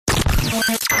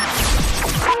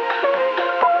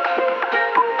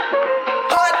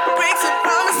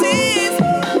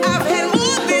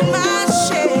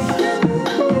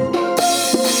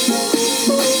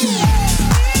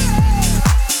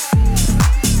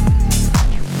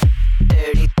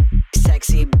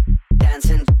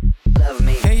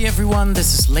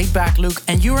This is Laidback Luke,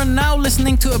 and you are now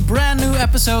listening to a brand new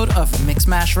episode of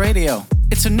Mixmash Radio.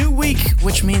 It's a new week,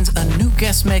 which means a new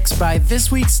guest mix by this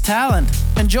week's talent.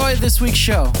 Enjoy this week's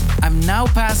show. I'm now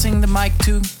passing the mic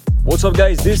to... What's up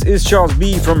guys, this is Charles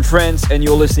B from France, and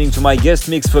you're listening to my guest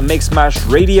mix for Mixmash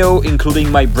Radio,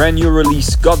 including my brand new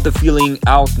release Got the Feeling,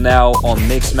 out now on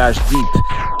Mixmash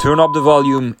Deep. Turn up the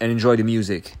volume and enjoy the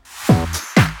music.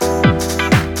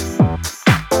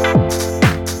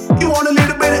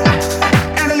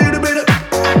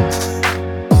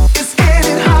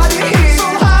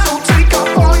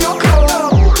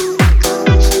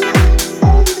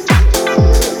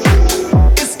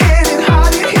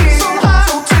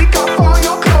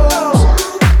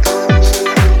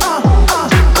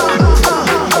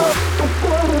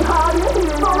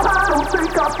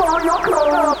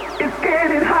 It's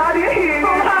getting hot in here,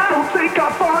 so take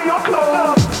off all your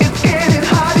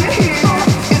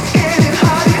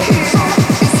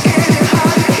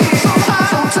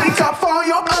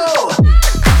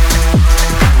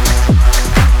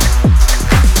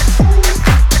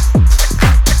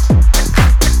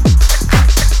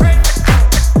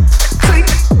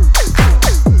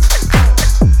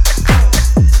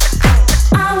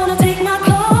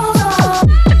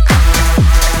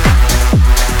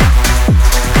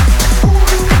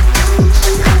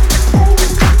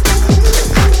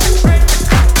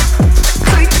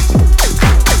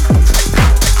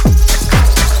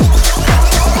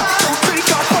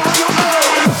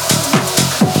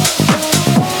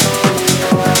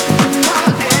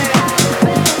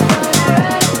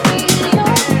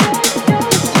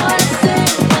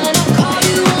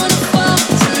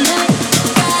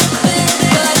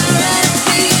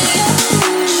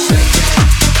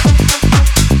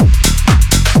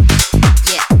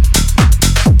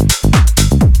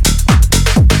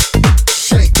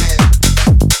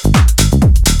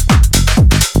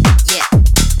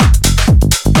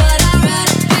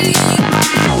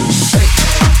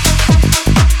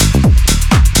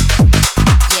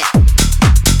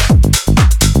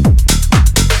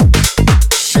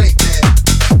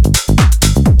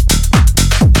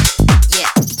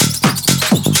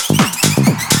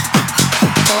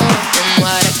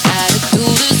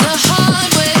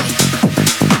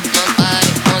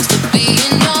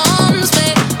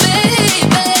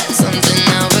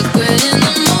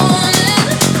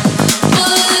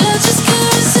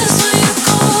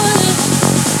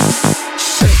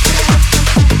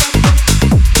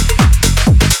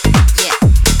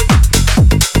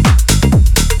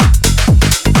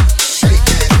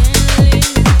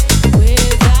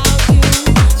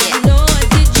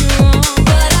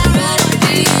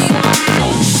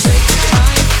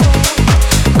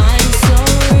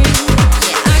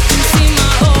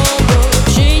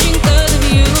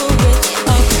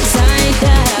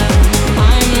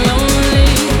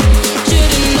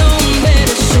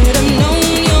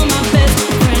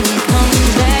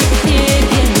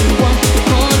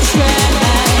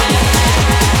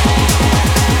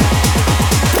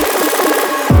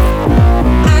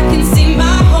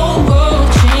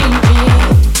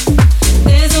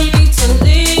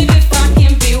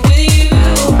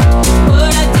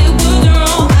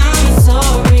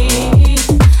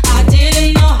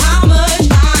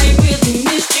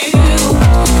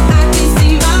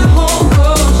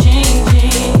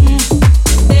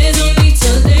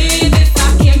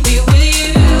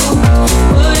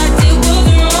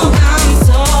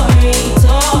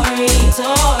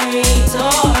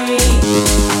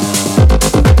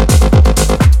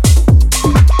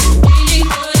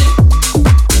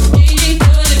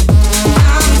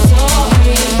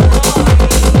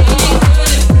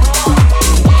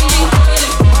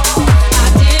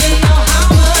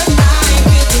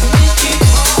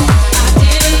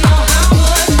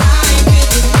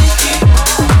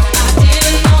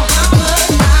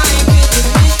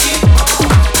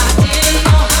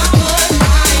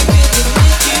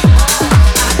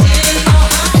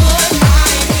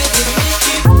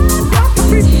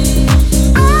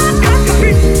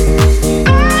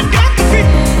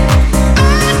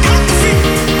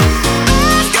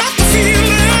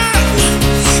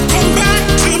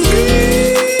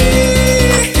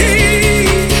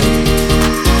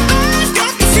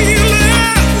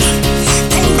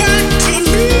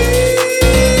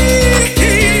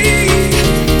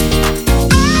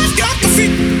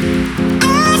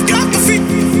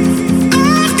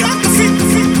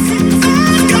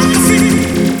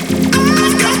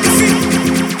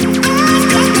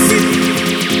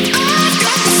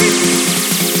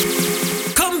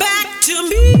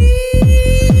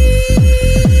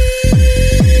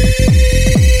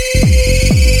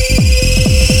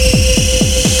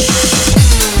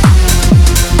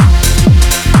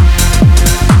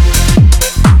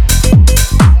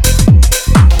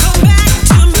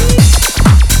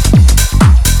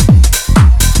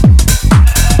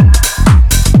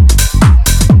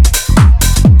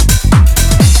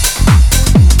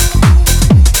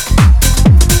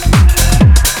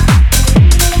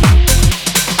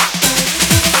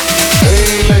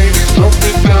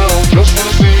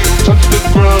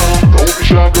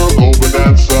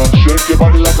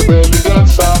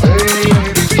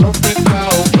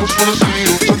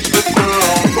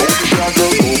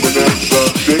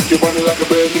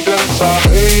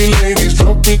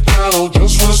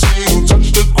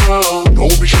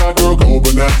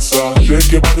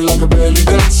Shake your body like a belly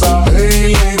dancer.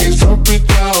 Hey ladies, drop it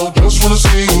down. Just wanna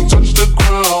see you touch the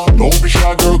ground. Don't be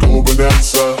shy, girl, go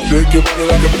bonanza. Shake your body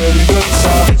like a belly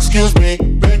dancer. Excuse me,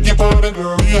 beg your pardon,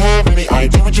 girl. Do you have any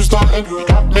idea what you're starting? You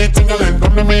got me tingling,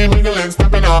 come to me mingling,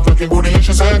 stepping off, looking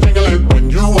bootylicious and tingling. When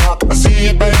you walk, I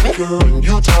see it, baby girl. When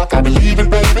you talk, I believe it,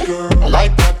 baby girl. I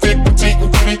like that thick, petite,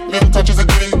 and pretty. Little touches of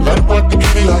ditty, let it work the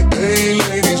kitty. Like, hey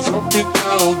ladies, drop it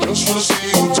down. Just wanna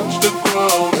see you touch the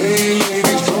ground. Hey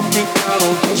ladies, drop it down.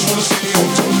 Just wanna see you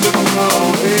touch the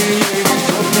ground. Hey ladies,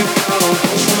 drop it down.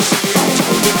 Just wanna see you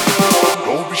touch the ground.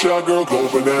 Don't be shy, girl, go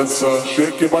bonanza.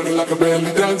 Shake your body like a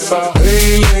belly dancer.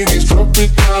 Hey ladies, drop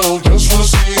it down. Just wanna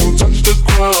see you touch the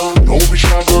ground. Don't be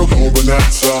shy, girl, go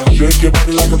bonanza. Shake your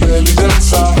body like a belly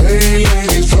dancer. Hey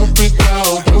ladies, drop it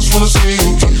down. Just wanna see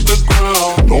you touch the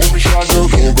ground. Don't be shy, girl,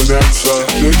 go bonanza.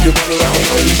 Shake your body like a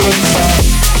belly dancer.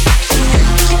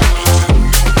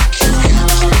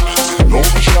 Don't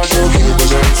be shy, girl, go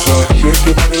bonanza. Shake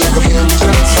your body like a belly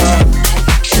dancer.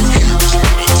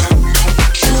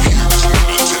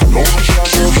 Don't be shy,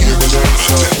 girl, go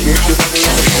bonanza. Shake your body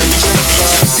like a belly dancer.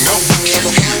 No, you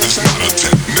hear is not a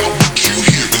tip. No, you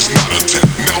hear is not a tip.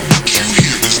 No, you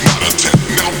hear is not a tip.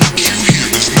 No, you hear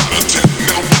is not a tip.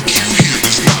 No, you hear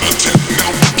is not a tip. No,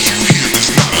 you hear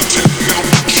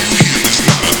is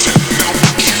not a tip. No,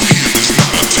 you hear is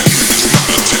not a tip. It's not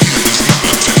a tip. It's not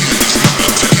a tip. It's not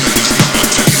a tip.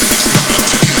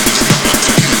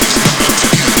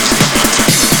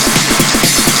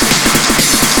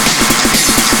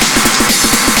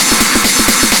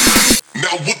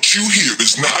 Now what you hear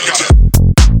is not a tip.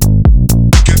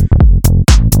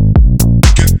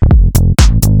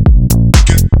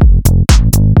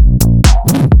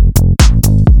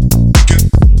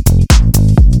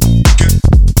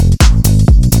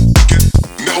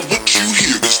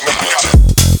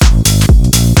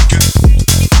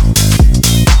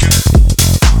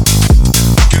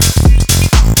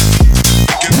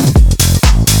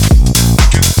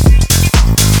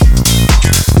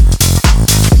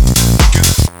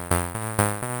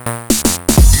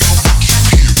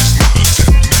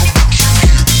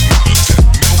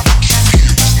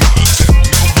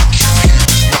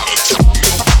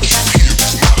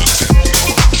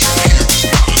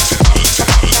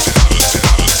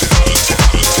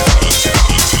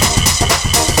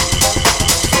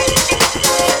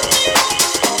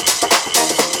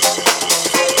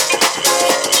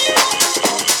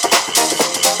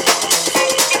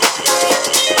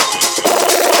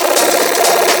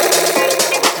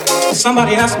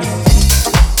 Somebody asked me.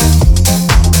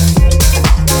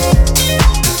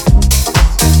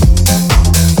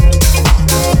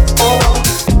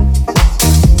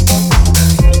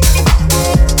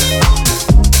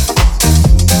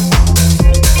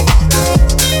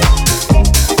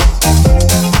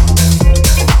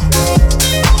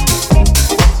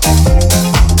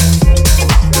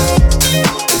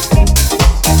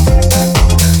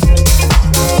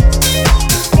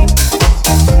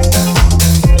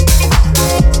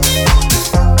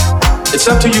 It's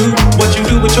up to you what you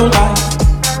do with your life.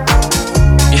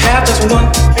 You have just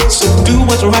one, so do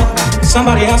what's right.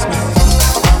 Somebody asked me.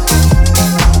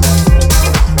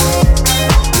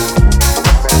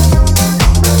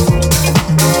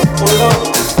 Hold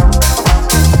on.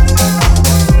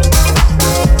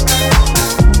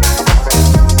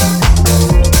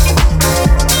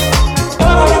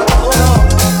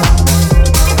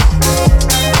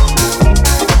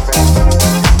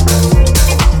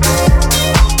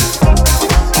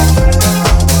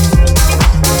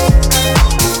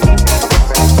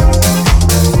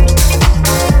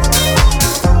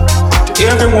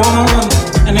 Everyone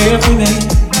and everything.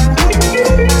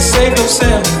 Save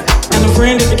yourself and the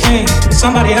friend it became.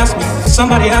 Somebody asked me,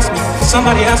 somebody asked me,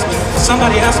 somebody asked me,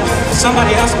 somebody asked me,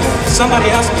 somebody asked me, somebody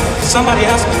asked me, somebody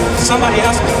asked me, somebody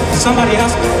asked me, somebody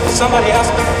asked me, somebody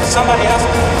asked me, somebody asked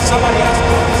me, somebody asked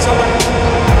me, somebody asked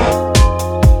me.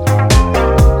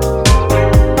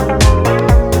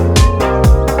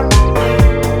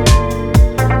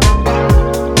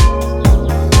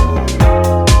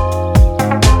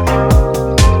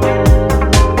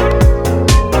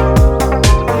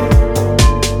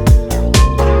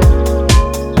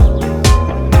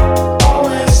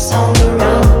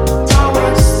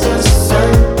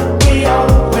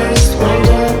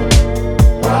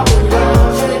 Why we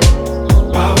love it,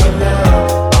 why we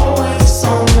love, always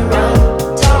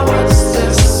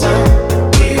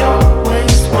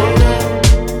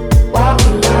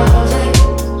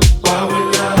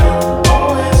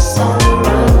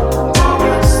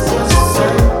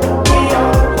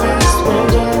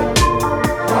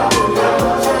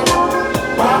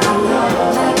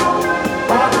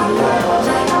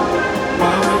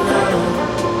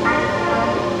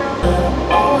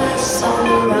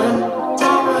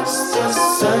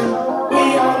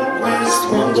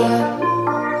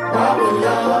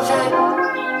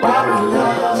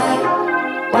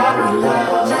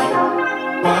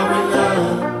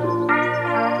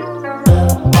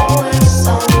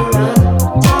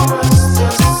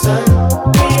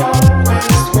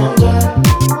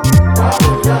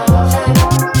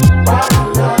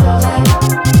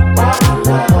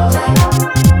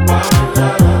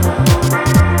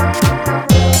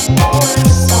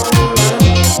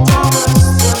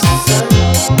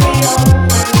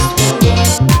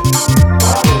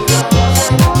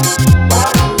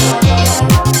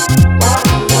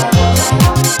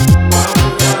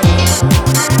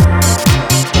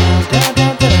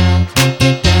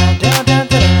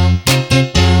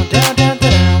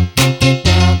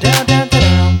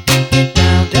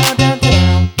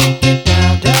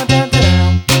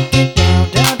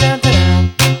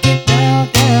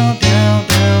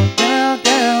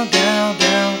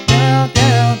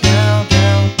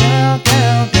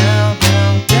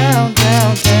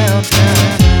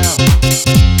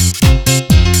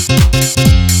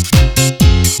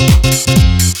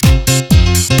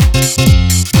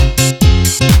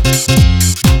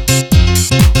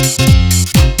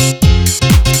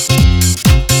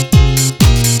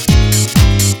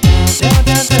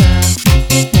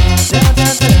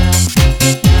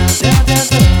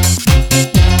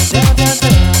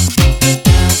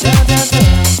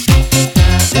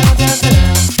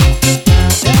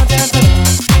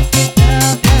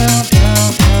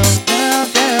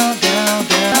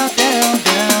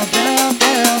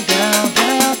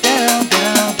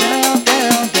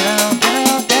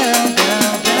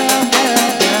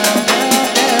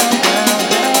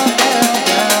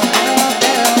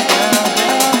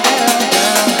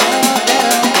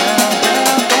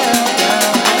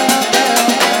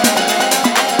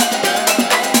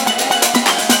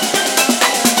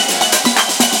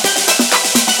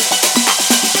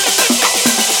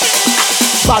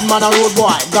Bad man a road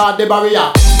boy, guard the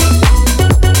barrier.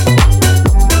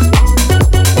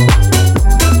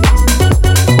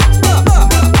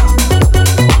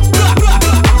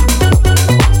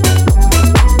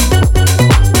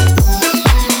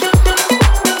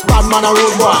 Bad man a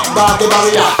road boy, guard the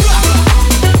barrier.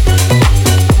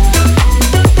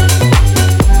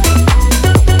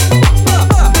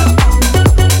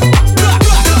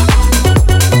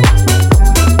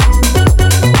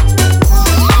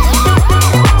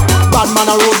 Man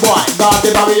a road boy, guard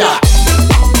the barrier.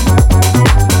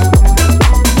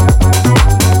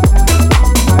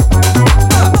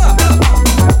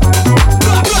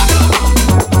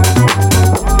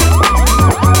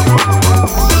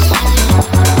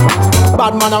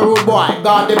 Bad man a road boy,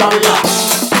 guard the barrier.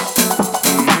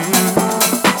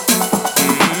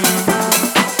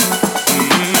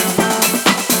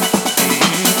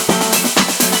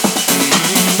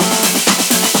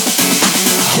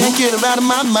 Can't get her out of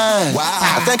my mind. Wow.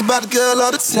 I think about the girl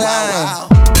all the time. Wow.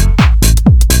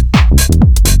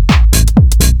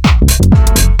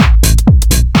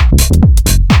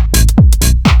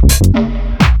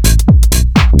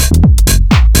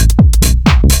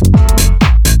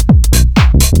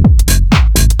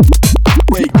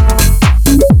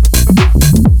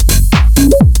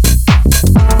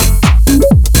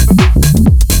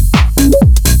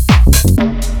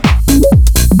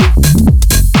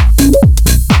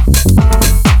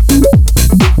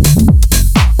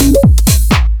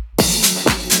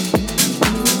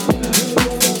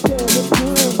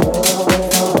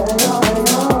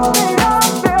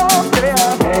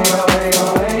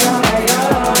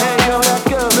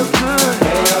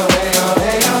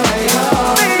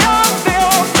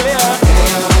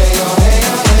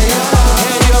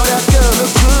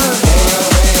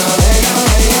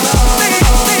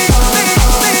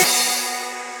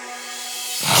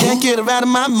 Get her out of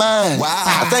my mind. Wow.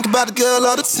 I think about the girl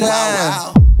all the time.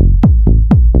 Wow.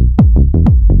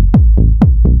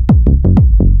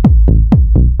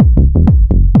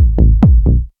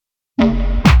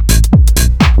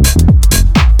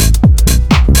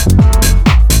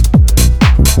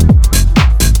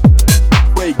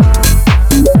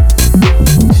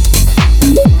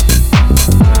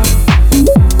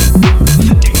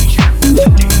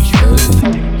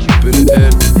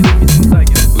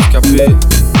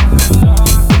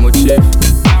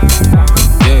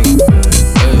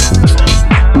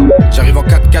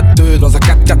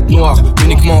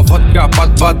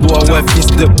 Ouais, fils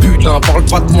de putain, parle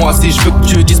pas de moi. Si je veux que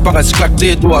tu disparaisses, je claque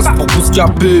des doigts. C'est pour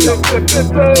bouscaper,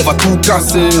 on va tout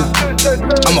casser.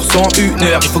 Un morceau en 1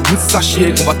 heure, il faut que vous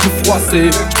sachiez qu'on va tout froisser.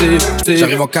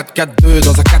 J'arrive en 4-4-2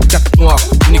 dans un 4-4 noir.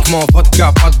 Uniquement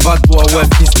vodka, pas de bad boy. Ouais,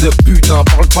 fils de putain,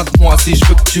 parle pas de moi. Si je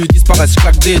veux que tu disparaisses, je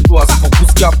claque des doigts. C'est pour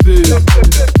bouscaper,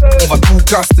 on va tout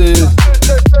casser.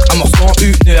 Un morceau en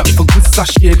 1 heure, il faut que vous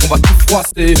sachiez qu'on va tout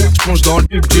froisser. J'plonge dans le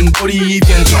hub d'une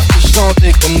bolivienne, j'arrive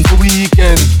chanter comme The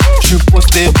Weeknd. J'suis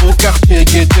posté au quartier,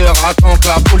 guetteur, attends que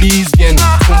la police vienne.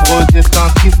 Sombre destin,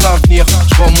 triste avenir,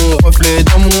 j'vois mon reflet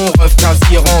dans mon ref,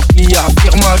 quasi rempli,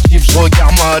 affirmatif.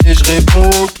 J'regarde mal et j'réponds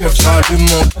au keuf, j'allume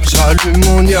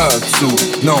mon Yatsu.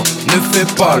 Non, ne fais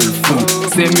pas le fou,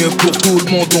 c'est mieux pour tout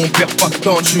le monde, on perd pas de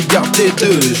temps, tu gardes tes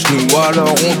 2 genoux.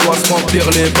 Alors on doit se remplir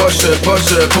les poches,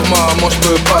 pour maman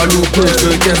j'peux pas louper.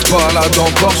 J'veux qu'elle se balade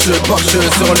en Porsche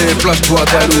sur les plages, toi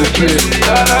d'alouper.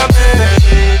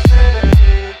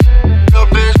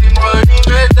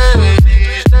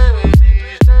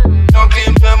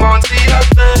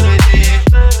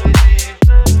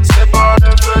 C'est pas le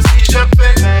feu si je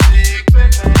paye.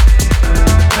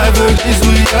 Elle veut que je dise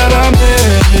oui à la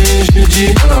mairie, j'lui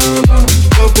dis non.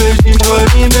 Copé j'dis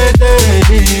m'relis mes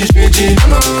délits, j'lui dis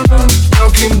non.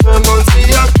 Donc il me demande s'il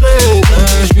y a crédit,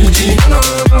 j'lui dis non.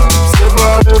 C'est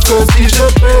pas le feu si je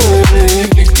paye.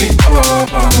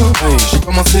 Hey, j'ai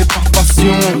commencé par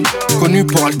passion, connu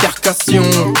pour altercation.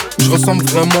 Je ressemble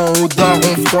vraiment au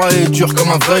daron, froid et dur comme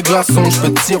un vrai glaçon. Je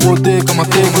peux te siroter comme un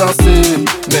thé glacé,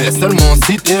 mais seulement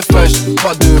si t'es fraîche.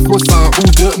 Pas de faux sein ou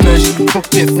de mèche. Faut que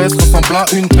tes fesses ressemblent à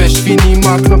une pêche. Fini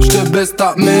ma clope, j'te baisse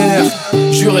ta mère.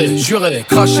 Juré,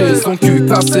 craché, son cul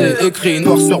cassé. Écrit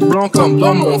noir sur blanc comme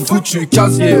dans mon foutu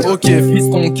casier. Ok,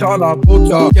 fiston,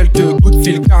 calaboca. Quelques coups de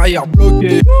fil, carrière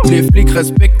bloquée. Les flics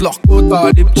respectent leur quota.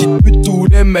 Les petites putes, tous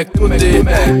les mecs cotés.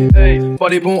 Hey, pas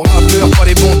les bons rappeurs, pas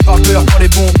les bons trappeurs, pas les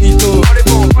bons mythos.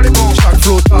 Chaque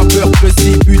flow tapeur,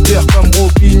 précipitaire comme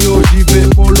Robinho. J'y vais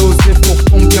polo, c'est pour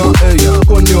ton bien. Hey,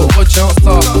 cogno, retiens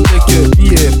ça. Dès que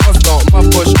billet passe dans ma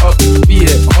poche, hop,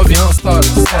 billet, reviens, installe.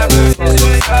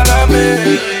 À la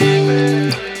mairie,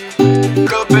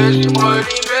 Lopez,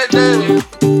 j'relis mes délits.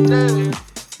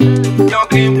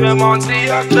 Yankee me demande s'il y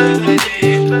a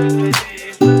crédit.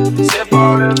 C'est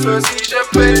pas le feu si je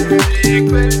paye.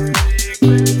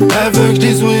 Elle veut que je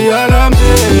dise oui à la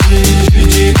mairie, j'lui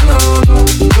dis non.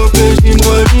 Lopez, j'dis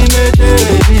m'relis mes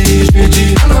délits, j'lui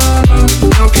dis non.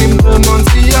 Yankee me demande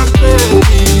s'il y a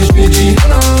crédit, j'lui dis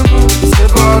non.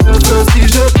 C'est pas le feu si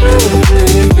je paye.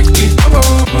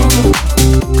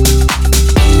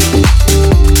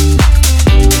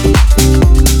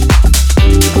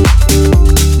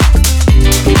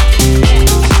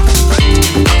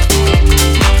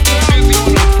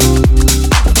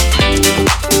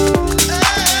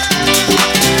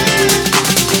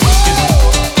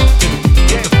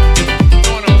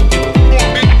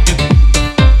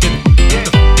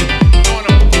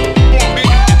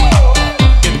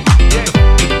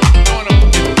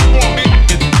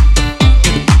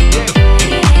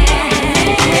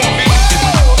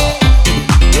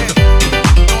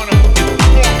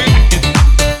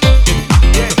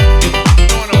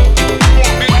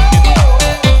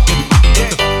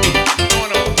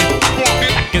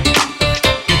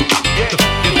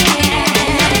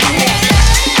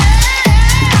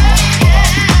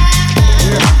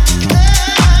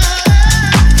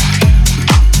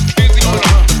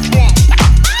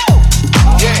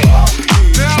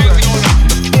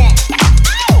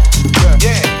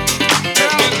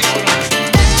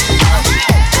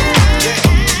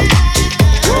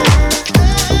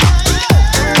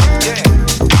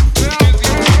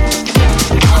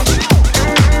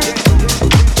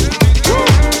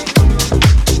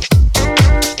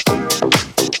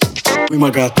 Oui, m'a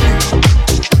gâté.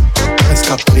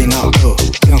 Escaprinado,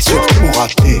 bien sûr qu'ils m'ont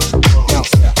raté.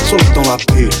 Solo dans la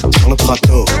bulle, sur le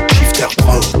plateau, shifter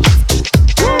pro.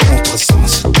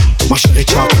 Contresens, ma chérie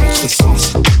t'a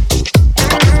contresens.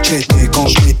 On t'a où j'étais quand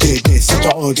je mettais des 7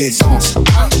 € d'essence.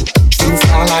 J'vais nous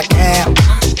faire la guerre,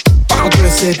 par de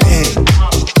CD.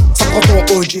 Ça prend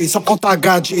ton OG, ça prend ta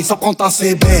gadget, ça prend ta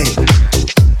CB.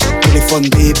 Téléphone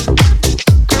bip,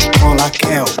 que tu prends la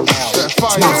KO.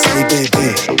 C'est Marseille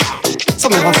bébé, ça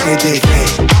me rend CDD.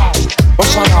 Bon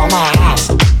j'adore ma race,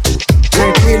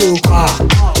 tranquille ou quoi.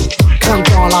 Crème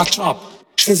dans la chop,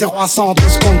 j'fais 0 à 100 de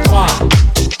secondes 3.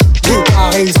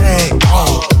 Guitarisé,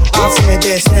 oh,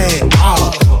 ACDC,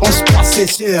 oh. On se passe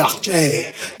c'est sûr,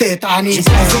 j'ai tétanisé.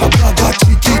 J'ai passé la blague à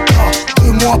Chiquita,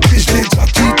 2 mois puis je l'ai déjà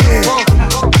quitté.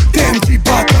 T'es un petit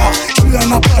bâtard, j'suis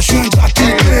un abat, j'suis un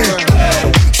gratuité.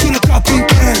 J'suis le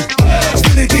capitaine,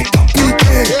 j'vais les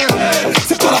décapiter.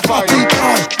 C'est pas la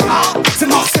capitale, c'est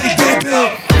Marseille bébé.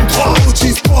 3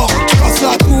 OG Sport, j'passe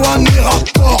la douane, les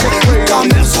rapports. Ta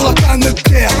mère sur la canne de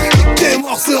pierre, t'es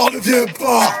mort sur le vieux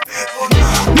port.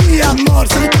 Miamol,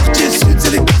 c'est les quartiers sud,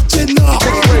 c'est les quartiers nord.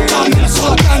 Ta mère sur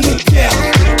la canne de pierre,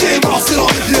 t'es mort sur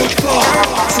le vieux port.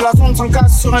 C'est la zone sans le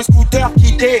casse sur un scooter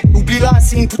quitté. Oublie là,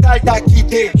 c'est une poutale t'as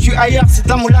quitté. J'suis ailleurs, c'est de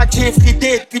la moula que j'ai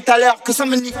frité. Depuis tout à l'heure que ça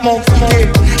me nique mon friqué.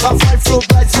 Rafale, flow,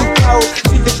 bazooka.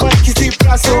 J'ai des codes qui se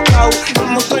déplacent au cas où. Dans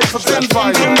mon moto, il faut faire même.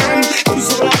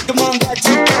 Toujours la demande à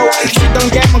Chico. J'suis dans le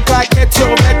game en claquette sur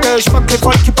bête. J'fuck les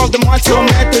folles qui parlent de moi sur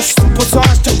net. J'suis sous pour ça,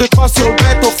 j'tire 2-3 sur le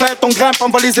bête. Au fait, on grimpe, on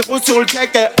voit les zéros sur le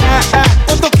check.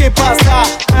 Auto que passa,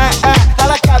 à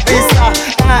la cabeza.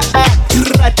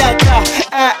 Ratata,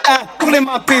 pour les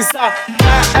mapesa.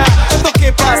 Auto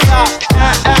que passa,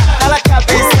 à la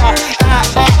cabeza.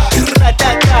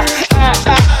 Ratata,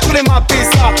 pour les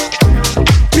mapesa.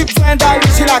 Plus besoin d'aller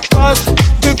chez la coste.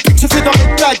 Depuis que je fais dans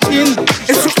les platines.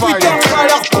 Et sur Twitter, je vois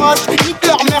leurs potes. Nique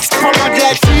leur mère, je prends loin de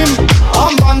la team.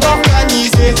 En bande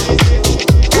organisée.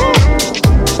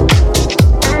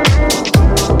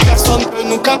 Personne peut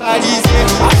nous canaliser.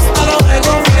 Hasta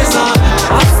luego, fresa.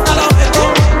 Hasta luego.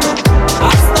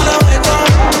 Hasta luego.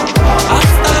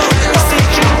 Hasta luego. C'est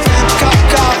une fin de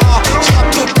cacara.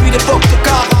 J'rappe depuis l'époque de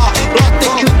Cara. La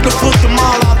technique, le flow de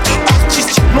malade.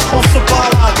 Artistiquement, on se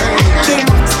balade. Des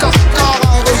max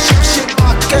cascara. Rechercher à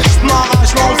cash mara.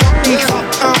 J'm'envoie une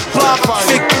grappe, un plat.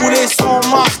 Fais couler son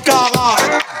mascara.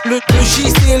 Le J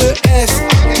c'est le S.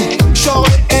 Genre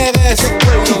le RS.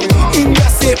 Une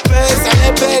glace épaisse. Elle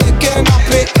est belle qu'un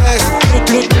APS.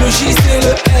 Le J c'est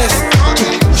le S.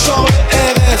 Genre le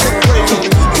RS.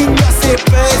 Une glace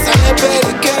épaisse. Elle est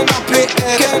belle qu'un APS.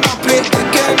 Qu'un APS.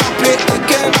 Qu'un APS.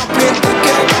 Qu'un APS.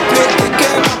 Qu'un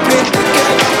APS. Qu'un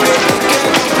APS.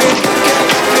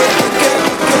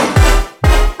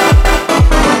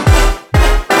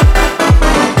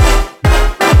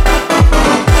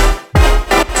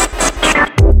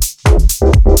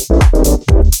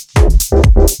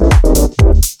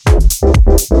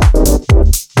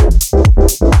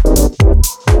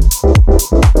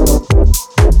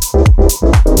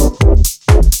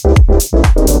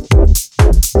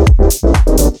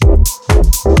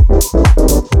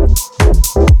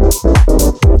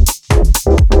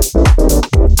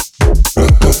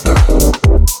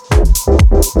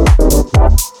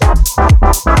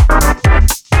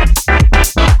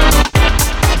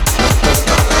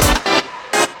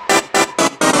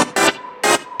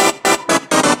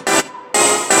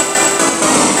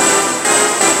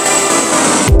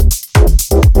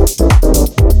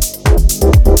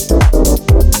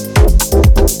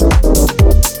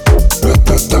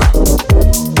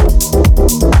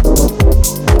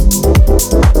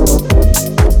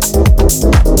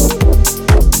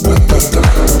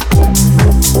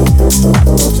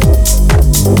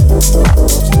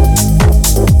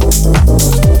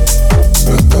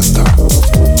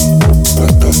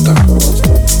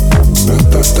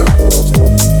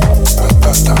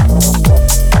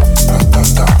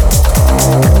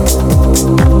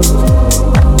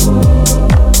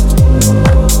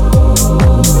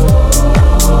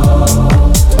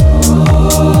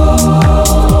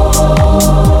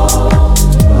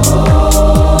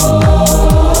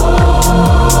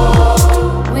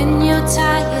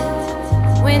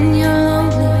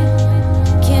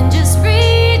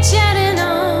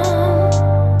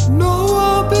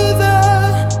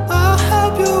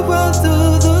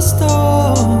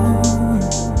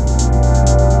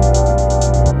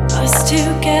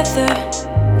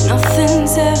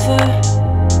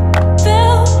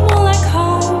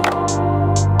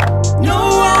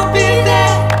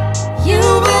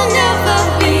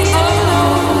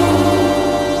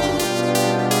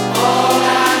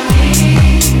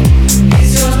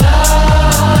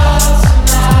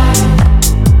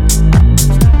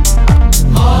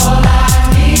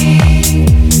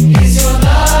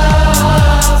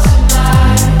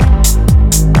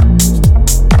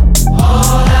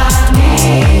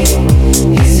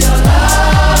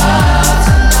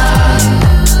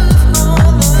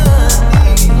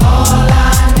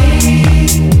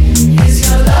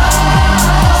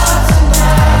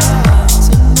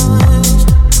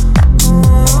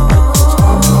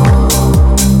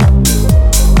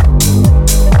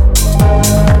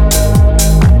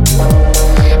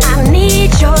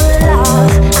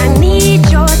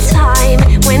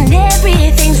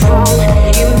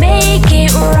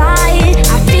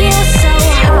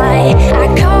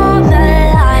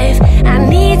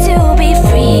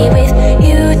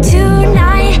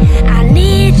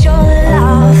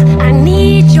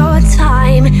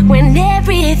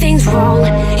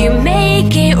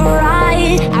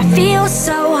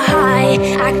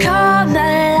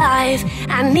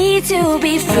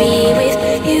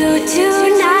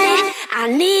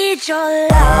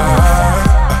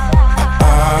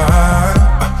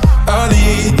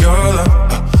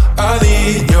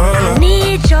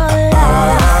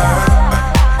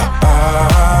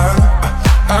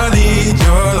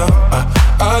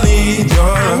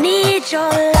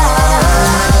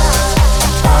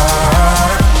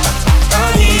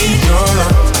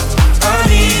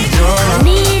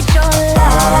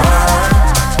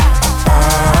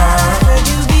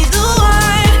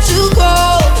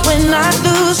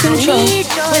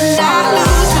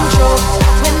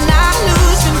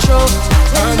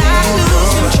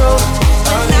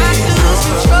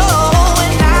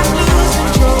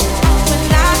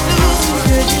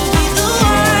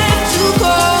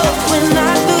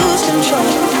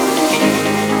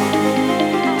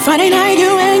 Friday night,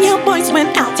 you and your boys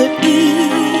went out to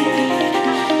eat.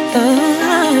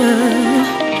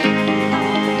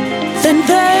 Then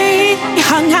they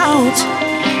hung out,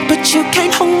 but you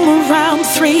came home around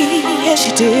 3. Yes,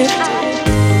 you did.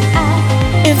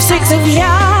 If 6 of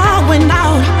y'all went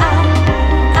out,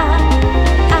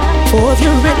 4 of you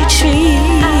really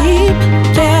cheap,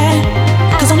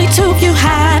 yeah. 'Cause only 2 of you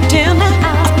had dinner.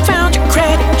 I found your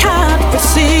credit card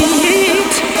receipt.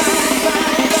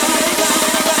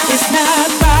 It's not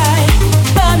right,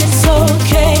 but it's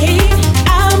okay.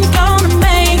 I'm gonna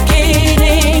make it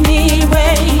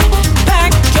anyway.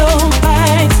 Pack your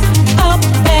bags up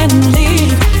and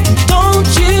leave. Don't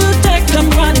you dare come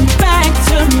running back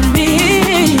to me.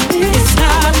 It's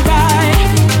not right,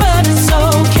 but it's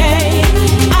okay.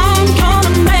 I'm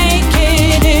gonna make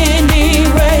it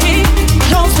anyway.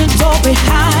 Close the door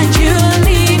behind you,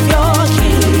 leave your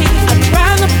key. I'd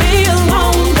rather be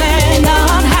alone than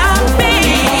unhappy.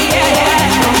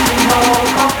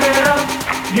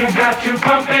 You got to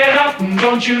pump it up,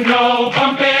 don't you know?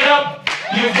 Pump it up.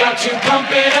 You got to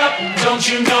pump it up, don't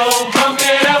you know? Pump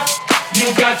it up. You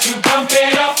got to pump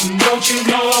it up, don't you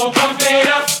know? Pump it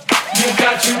up. You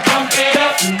got to pump it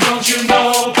up, don't you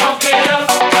know? Pump it up.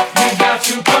 You got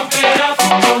to pump it up,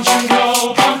 don't you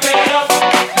know? Pump it up.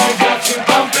 You got to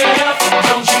pump it up,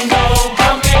 don't you know?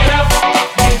 Pump it up.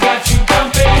 You got to pump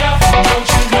it up, don't you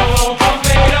know? Pump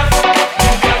it up.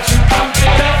 You got to pump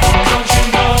it up, don't you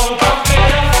know? Pump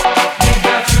it up. You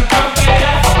got to pump it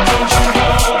up, don't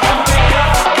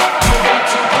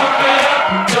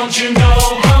you know?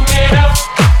 Pump it up.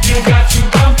 You got to pump it up, don't you know? Pump it up. You got to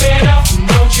pump it up,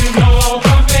 don't you know?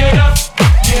 Pump it up.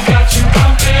 You got to pump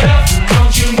it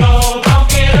up,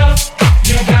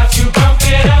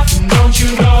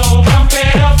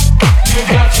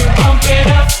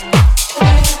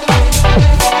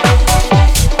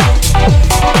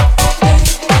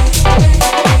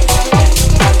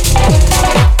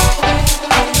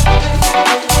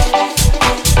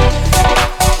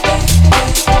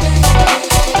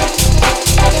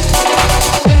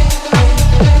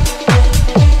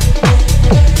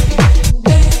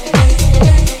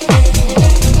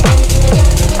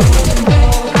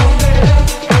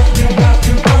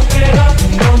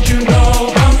 don't you know?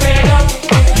 Pump it up.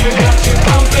 You got to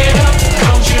pump it up,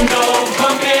 don't you know?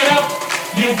 Pump it up.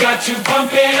 You got to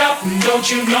pump it up. Don't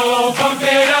you know, pump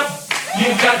it up. You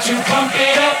got to pump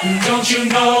it up, don't you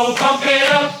know, pump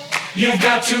it up. You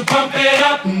got to pump it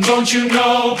up, don't you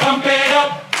know, pump it up.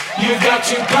 You got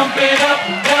to pump it up,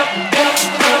 up, up,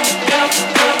 up, up,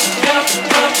 up, up,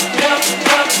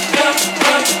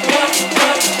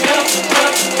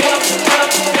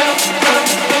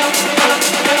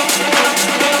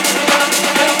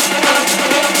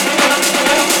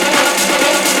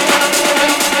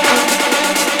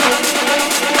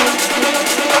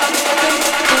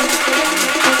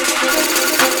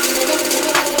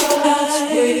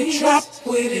 Drop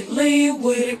with it, lean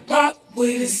with it, rock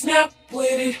with it, snap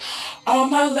with it. All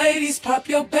my ladies, pop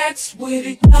your backs with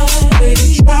it. With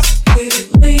it, drop with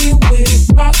it, lean with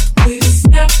it, rock with it,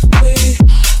 snap with it.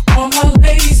 All my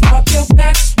ladies, pop your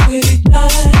backs with it.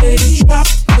 With it, drop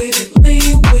with it,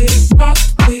 lean with it, rock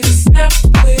with it, snap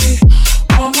with it.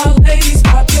 All my ladies,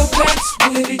 pop your backs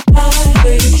with it.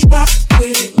 With it, drop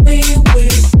with it, lean with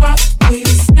it, rock with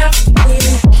it, snap with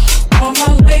it. All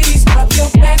my ladies, pop your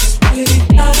backs with it.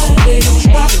 With it,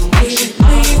 drop with it,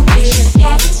 lean with it,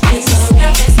 rock with it,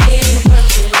 snap with it.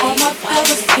 All my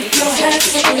fellas, keep your hands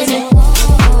with it.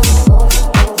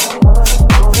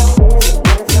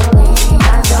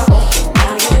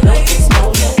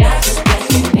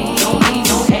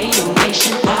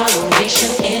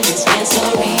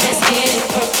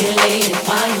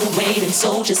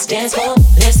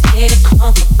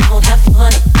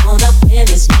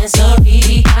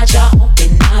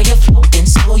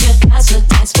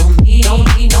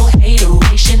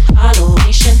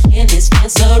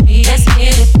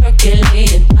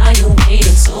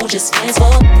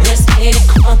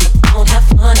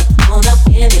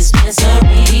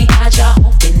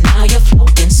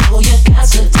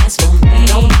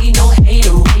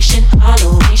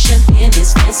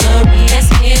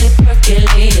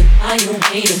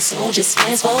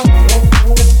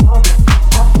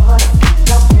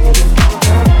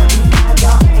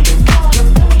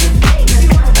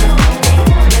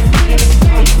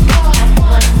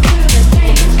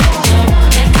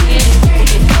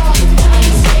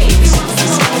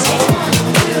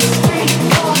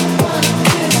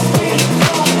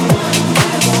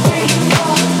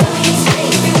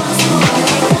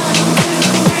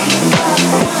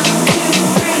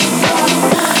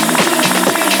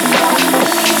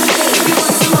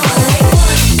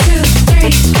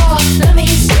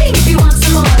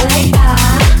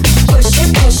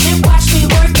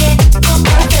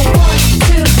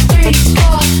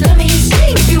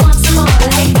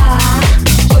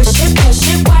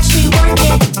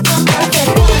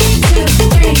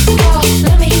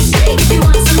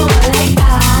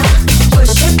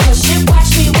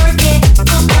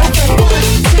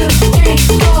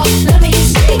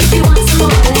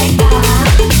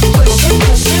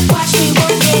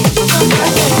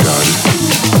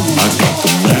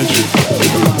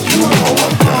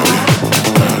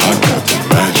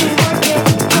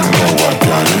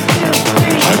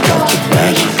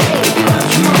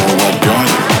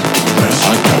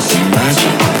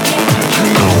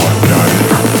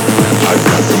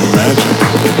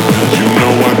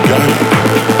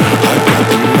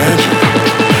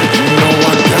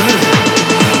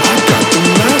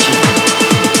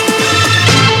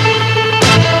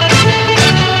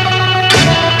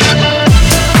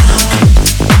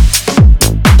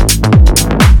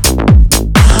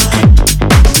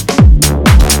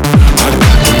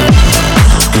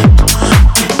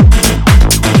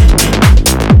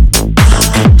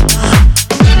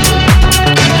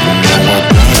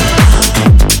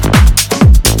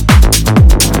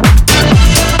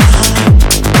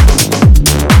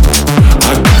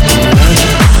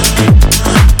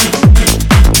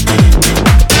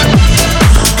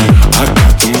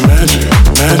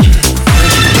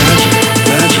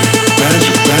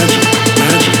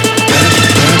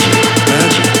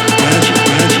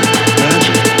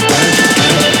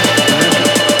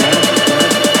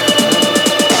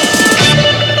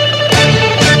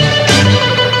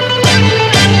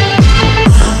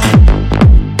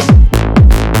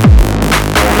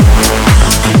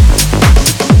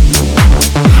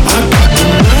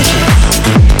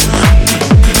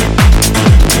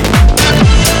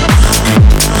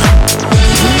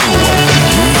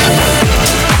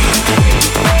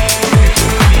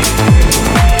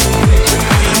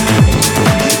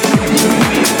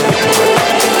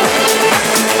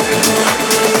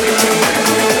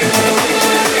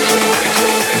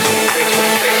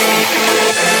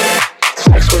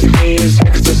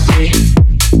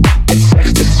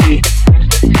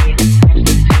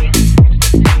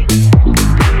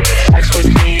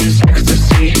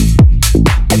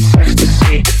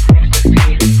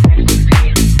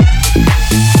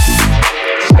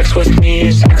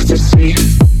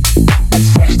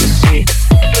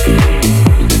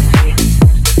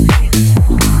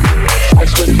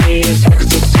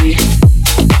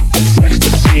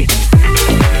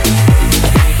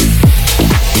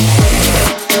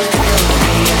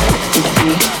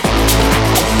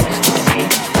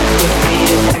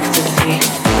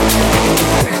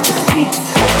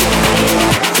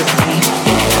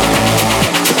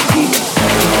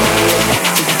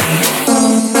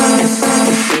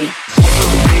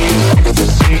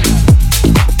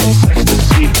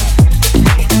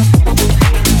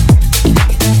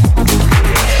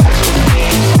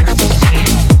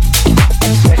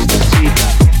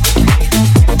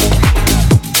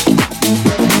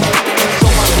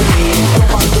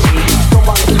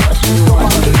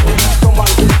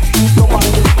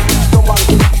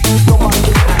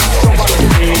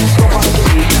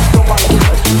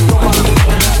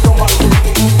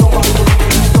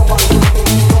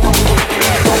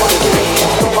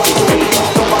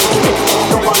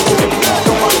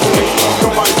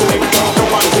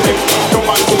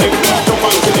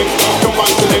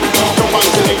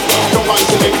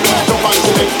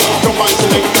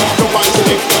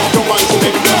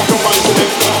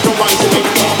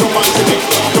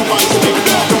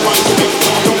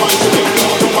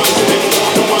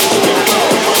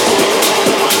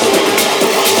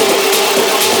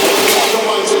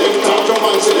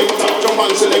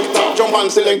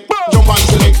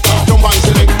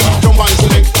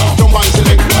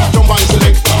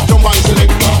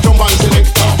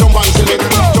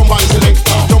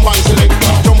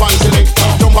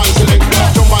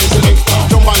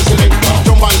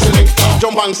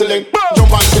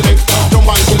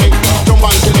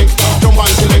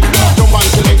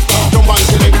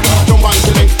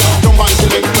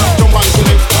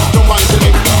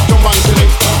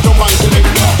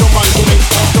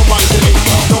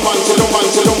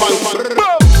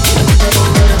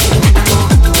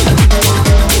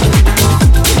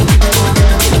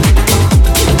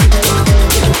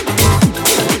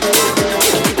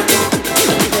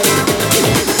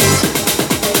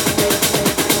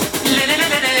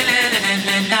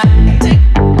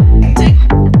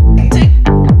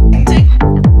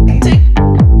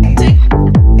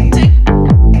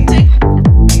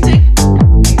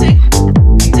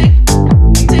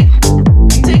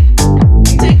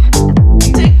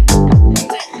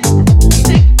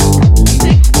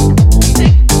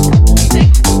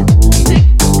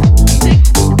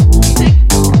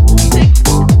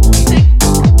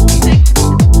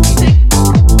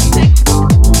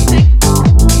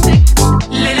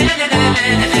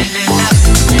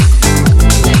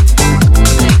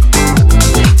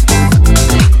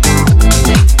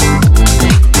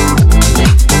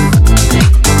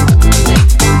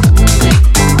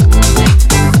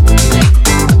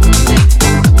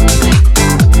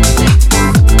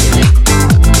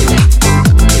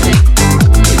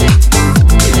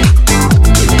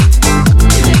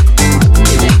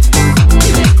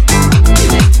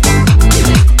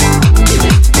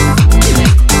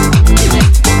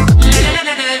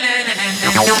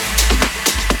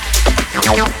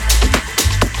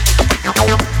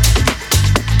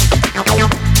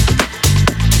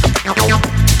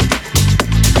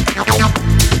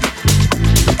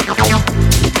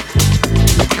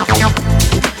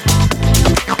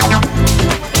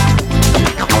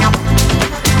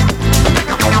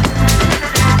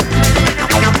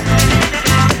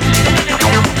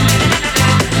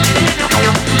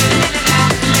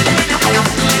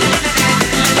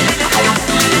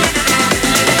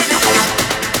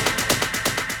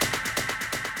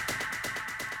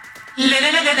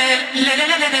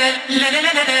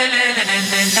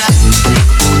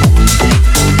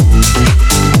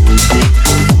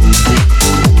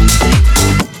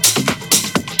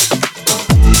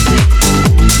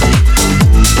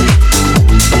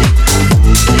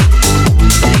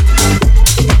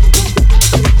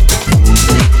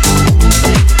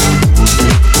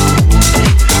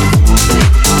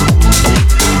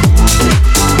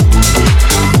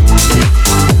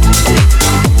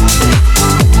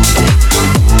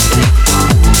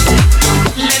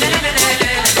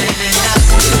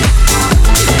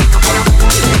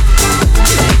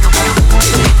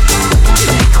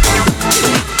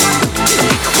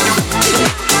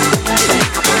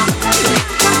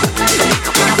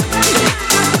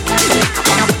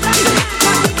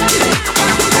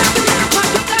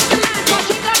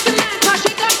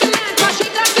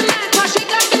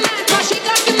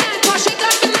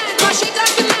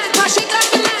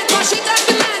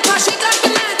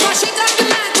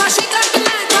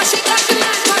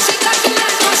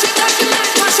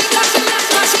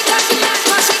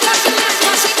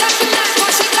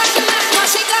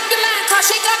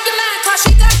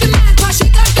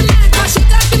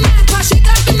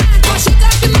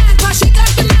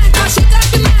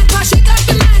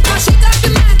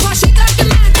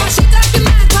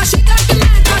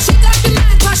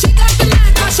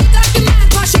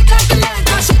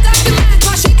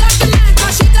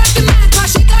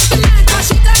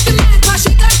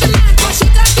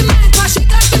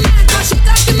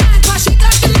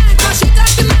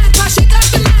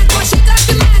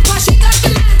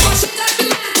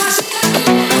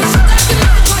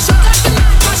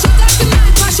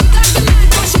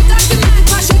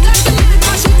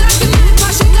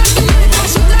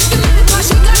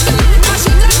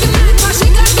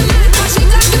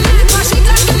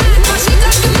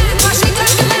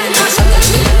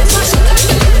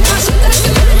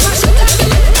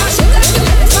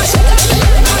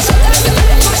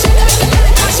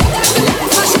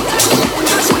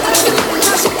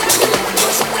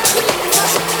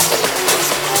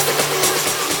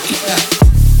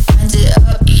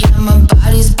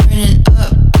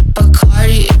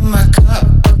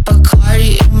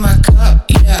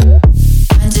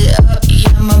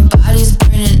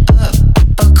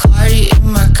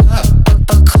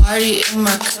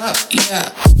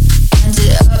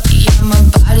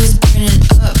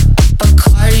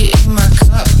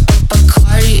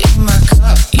 Bacardi in my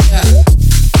cup, yeah.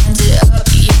 Hand it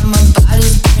up,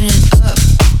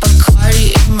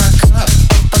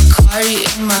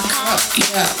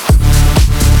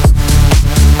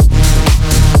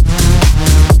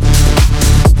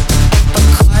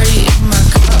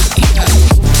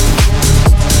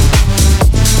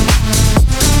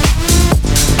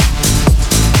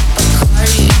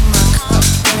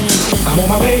 I'm on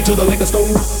my way to the liquor store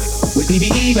with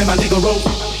PBE and my nigga roll.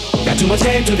 Got too much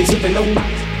game to be sipping low.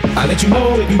 I'll let you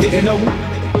know if you didn't know.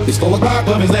 It's 4 o'clock,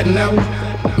 club is letting out.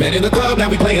 Met in the club, now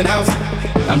we playing house.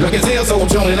 I'm drunk as hell, so I'm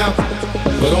showing out.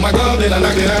 Put on my glove, then I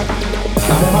knocked it out.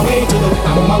 I'm on my way to the,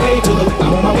 I'm on my way to the,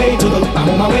 I'm on my way to the, I'm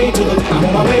on my way to the, I'm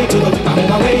on my way to the, I'm on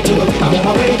my way to the, I'm on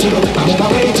my way to the, I'm on my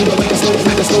way to the liquor store,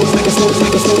 liquor store, liquor store,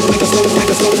 liquor store,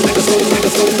 liquor store, liquor store, liquor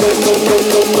store, liquor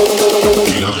store,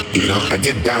 get up, I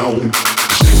get down.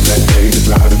 Shake that baby,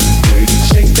 loud and crazy.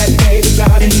 Shake that baby,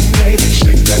 loud and crazy.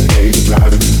 Shake that baby,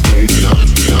 loud and crazy. Get up,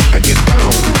 I get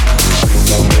down. Shake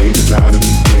that baby, loud and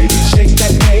crazy. Shake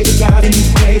that baby, loud and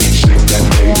crazy. Shake that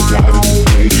baby, loud and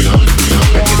crazy. Get up,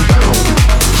 I get down.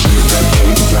 Shake that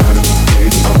baby, loud and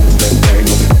crazy. I want that thing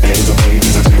with the hands of baby.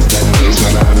 I shake that baby,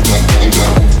 loud and crazy.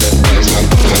 I want that thing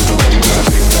like the hands of baby. I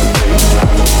shake that baby,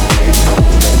 loud and crazy. I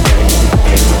want that thing with the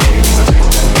hands of baby. I shake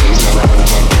that baby, loud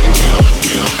and crazy.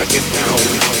 Get up, I get down.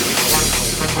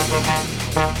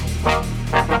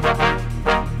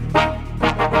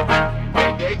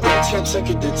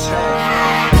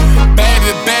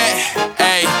 Baby bet,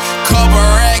 ayy, couple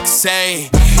racks, ayy,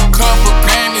 couple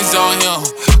Grammys on him,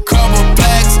 couple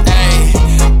blacks, ayy,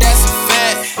 that's a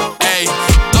fact, ayy,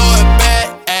 throw it back,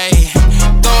 ayy,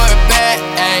 throw it back,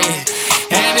 ayy,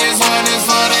 and this one is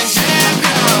for the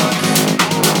champion.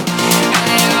 I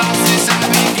ain't lost since I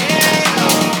began.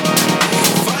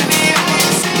 Funny how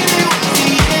you said it was the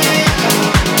end.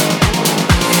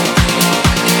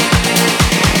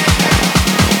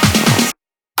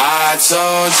 I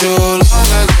told you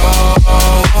long ago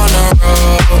on the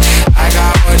road, I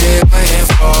got what they waiting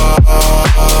for.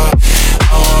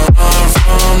 Don't run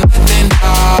from nothing,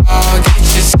 dog. Get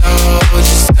your soul,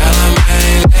 just tell them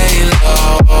ain't lay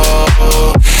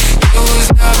low. You was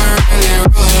never really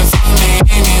rooting for me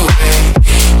anyway.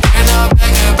 When I'm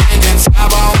back up in the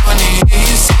top, I wanna hear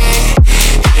you say,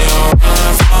 you don't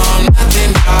run from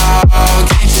nothing, dog.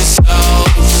 Get your soul,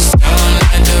 just tell them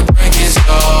that the break is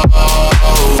low.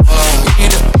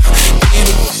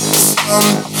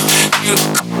 Need a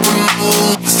couple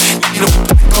moves, need a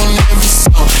pack on every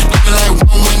song. Nigga like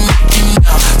one with Nicky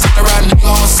now. Tell the right nigga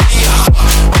I'ma see ya.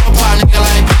 I'm a pop nigga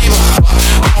like Bieber.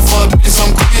 I'm a fuck bitch,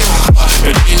 I'm queer.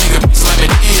 And these nigga bitch like me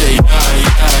dealer.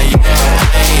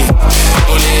 Yeah, ayy.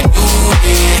 Oh, let do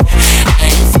it.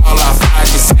 Ain't fall off, I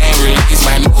just ain't release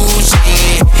my new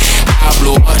shit. I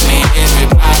blew up and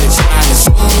everybody tryna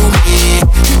sue me.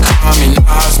 You call me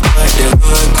Nas, but the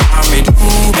hood call me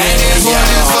Doobie. And this one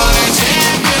is for the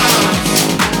champion.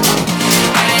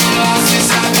 I ain't lost since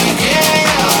I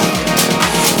began.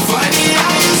 Funny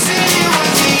how you said it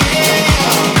was the end.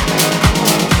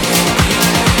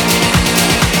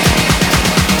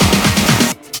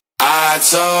 I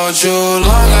told you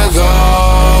long ago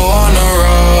on the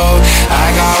road, I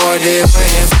got what they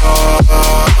waiting for.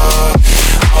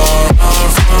 Don't run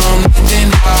from nothing,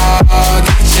 dog.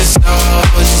 Get your soul,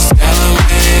 just tell them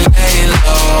ain't lay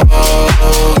low.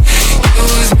 You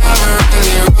was never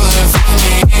really rooting for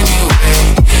me anyway.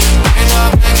 When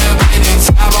I'm back up in the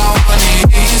top, I wanna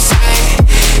hear you say,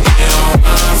 you don't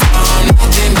run from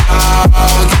nothing,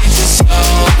 dog. Get your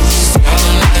soul, just tell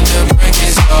them that the break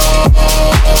is low.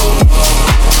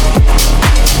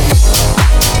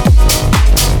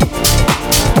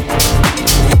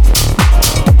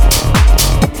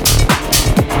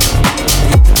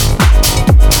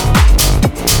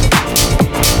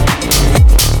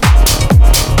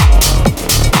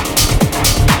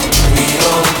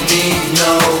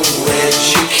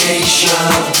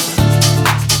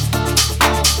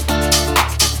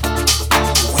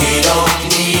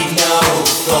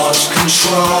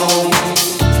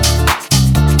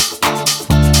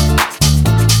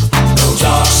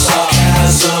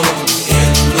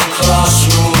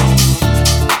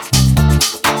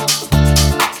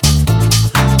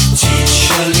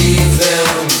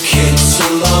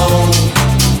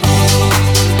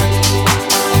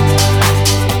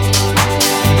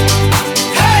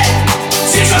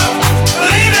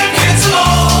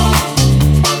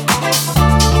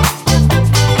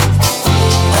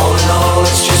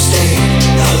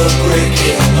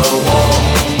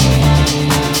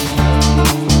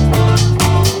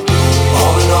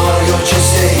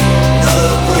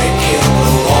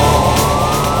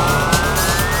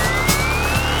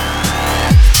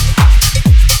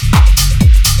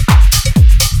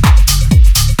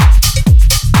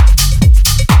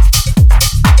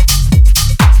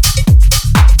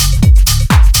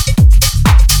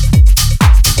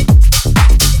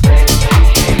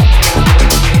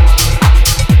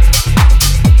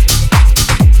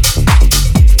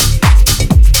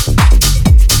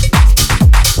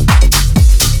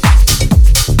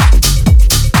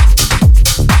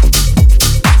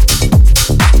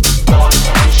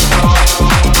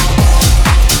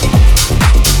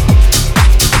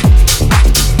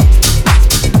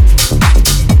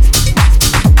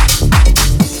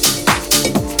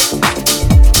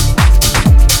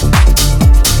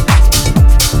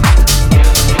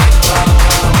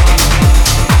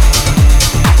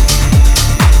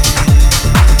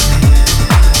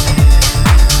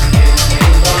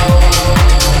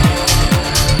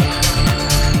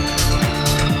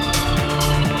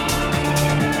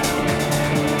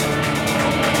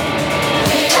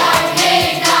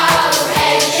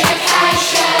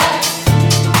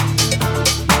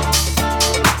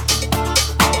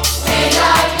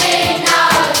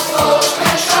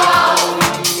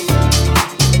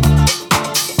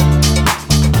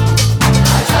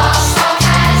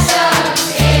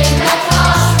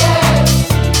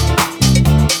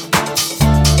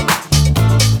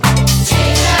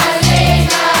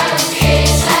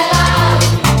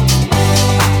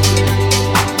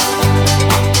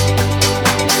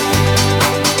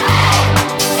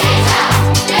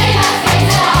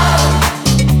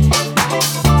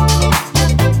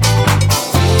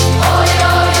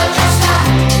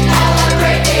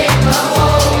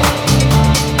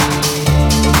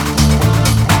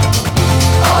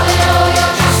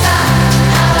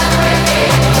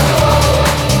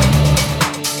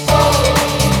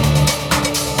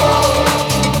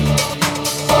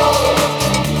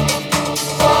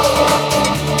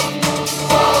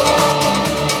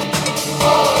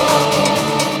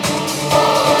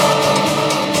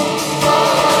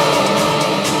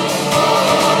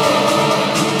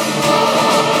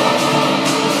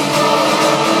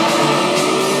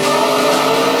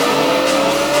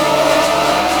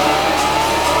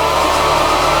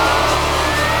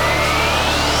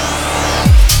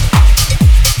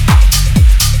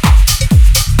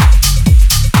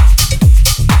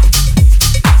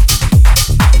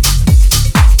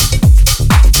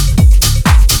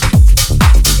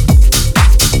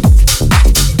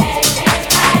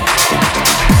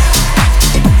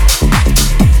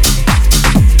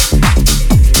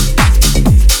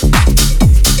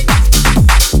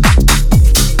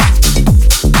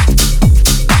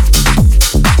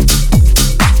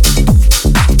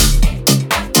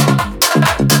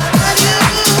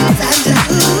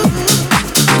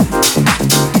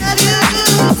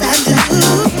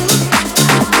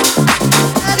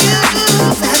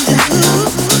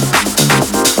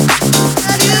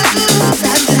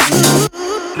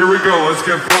 Here we go, let's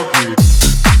get funky.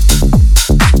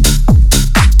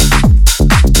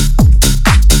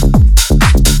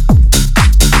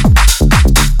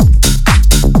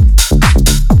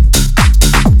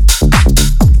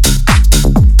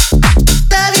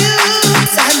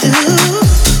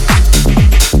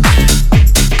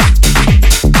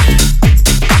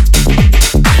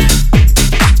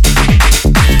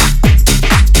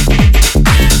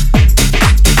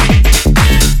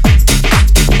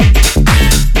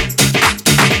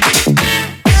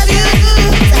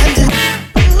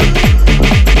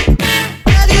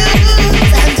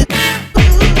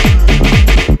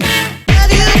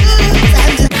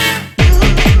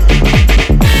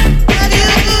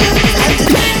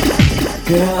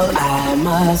 Girl, I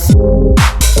must.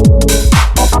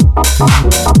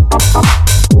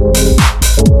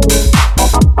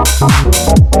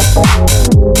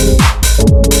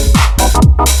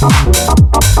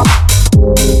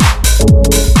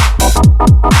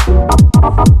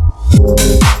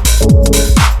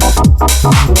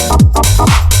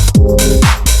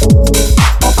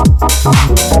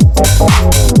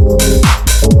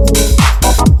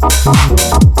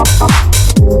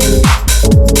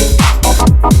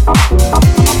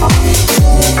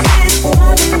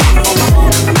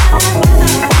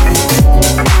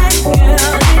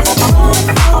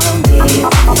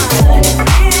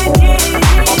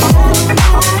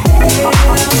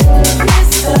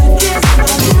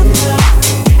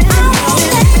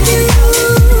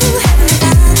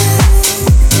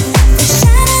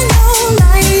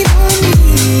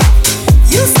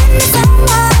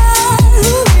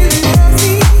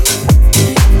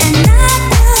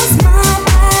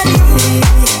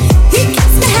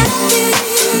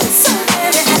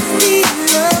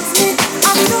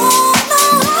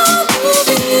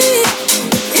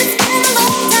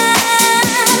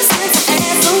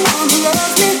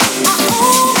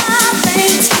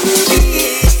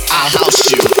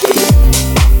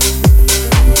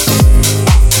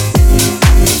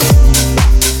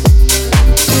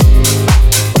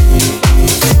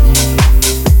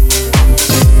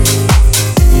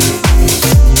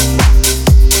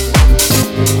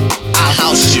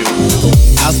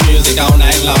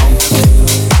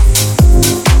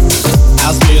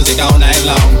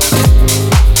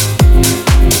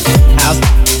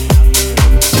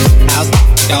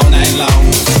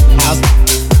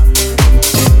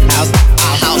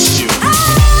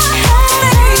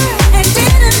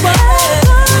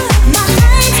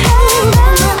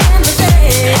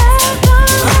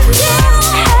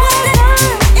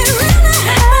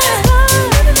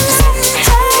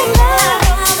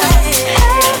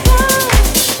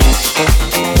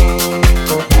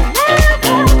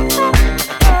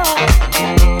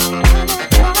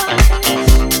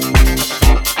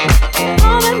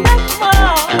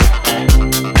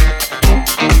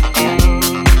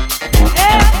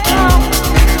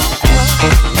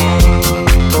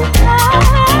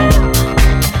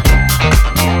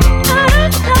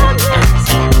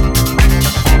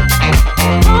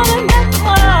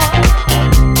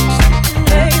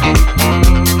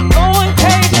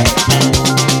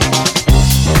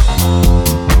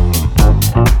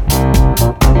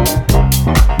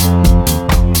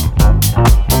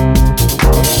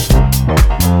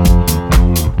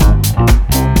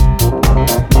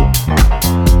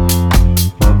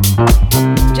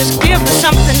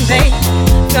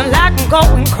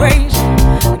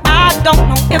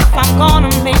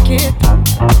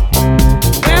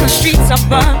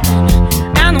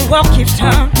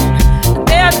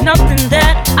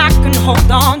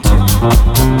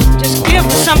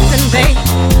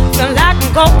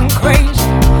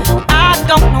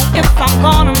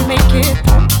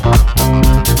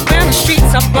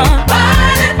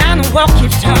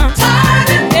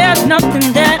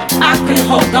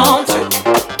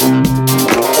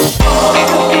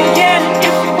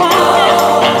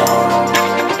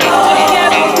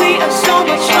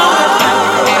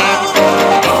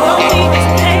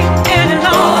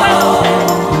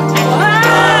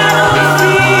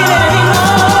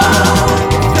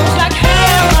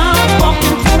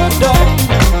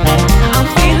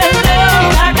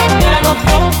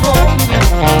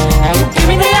 Give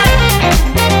me the light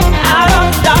out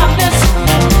of the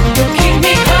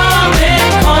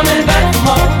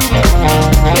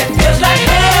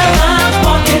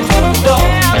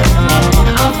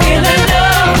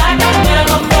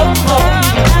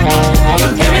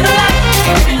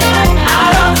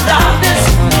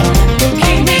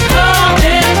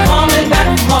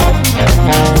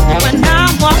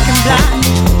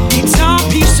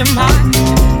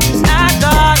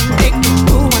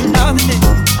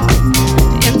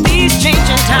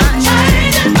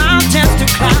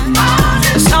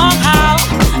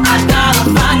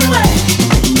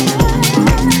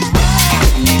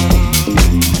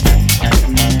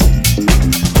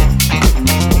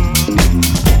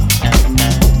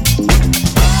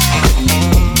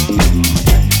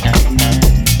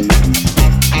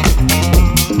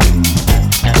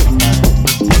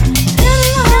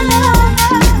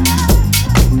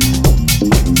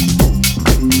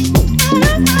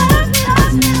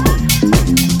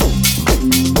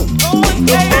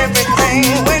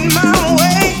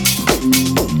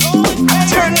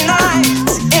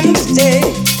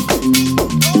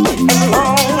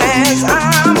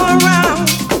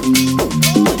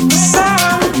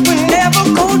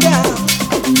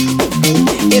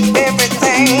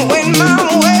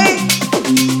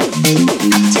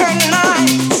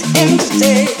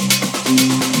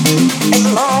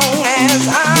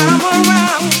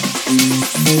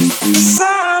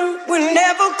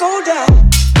never go down.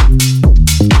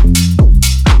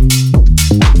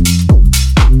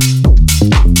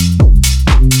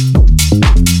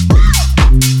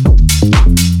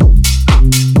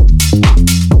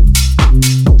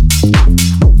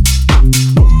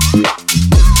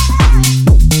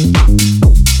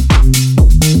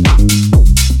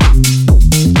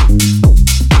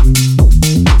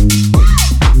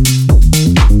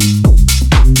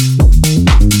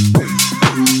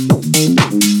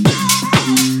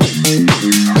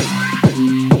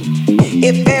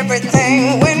 If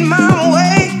everything went my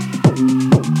way,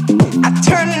 I'd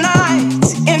turn night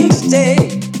into day.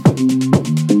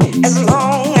 As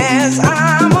long as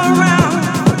I'm around,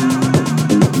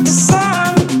 the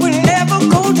sun will never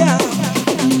go down.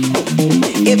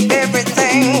 If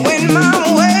everything went my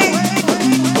way,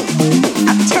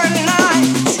 I'd turn night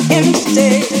into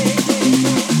day.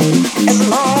 As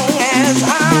long as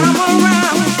I'm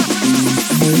around,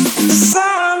 the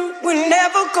sun will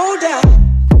never go down.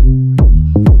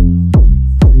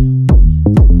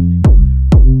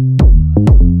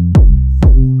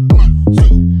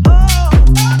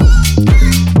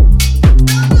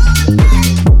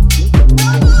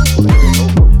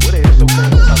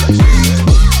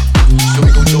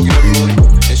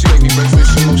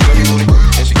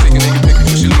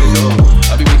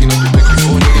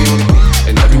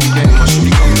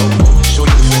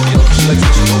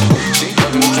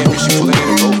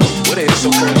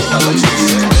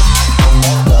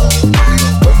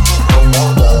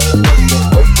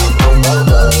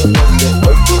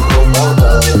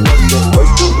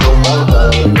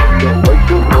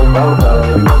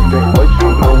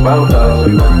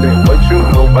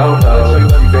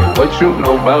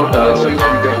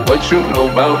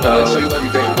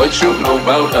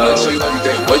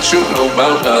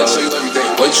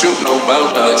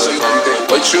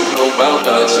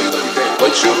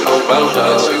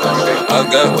 I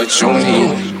got what you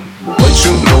need. What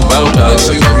you know about us?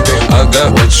 I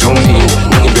got what you need.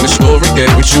 Move in the store and get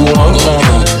what you want.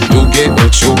 You get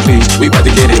what you please. We about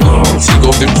to get it on. Take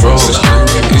off them drawers.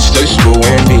 It's just you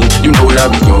and me. You know what I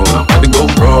be doing. I'm about to go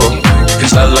broad.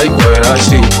 Cause I like what I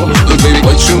see. Look baby,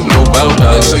 what you know about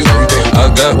us? I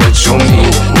got what you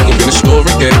need. Move in the store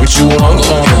and get what you want.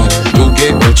 You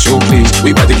get what you please.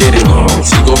 We about to get it on.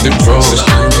 Take off them drawers.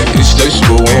 It's just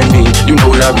you and me. You know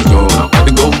what I be doing. I'm about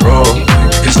to go broad.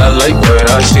 Cause I like what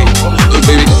I see. Look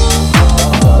baby.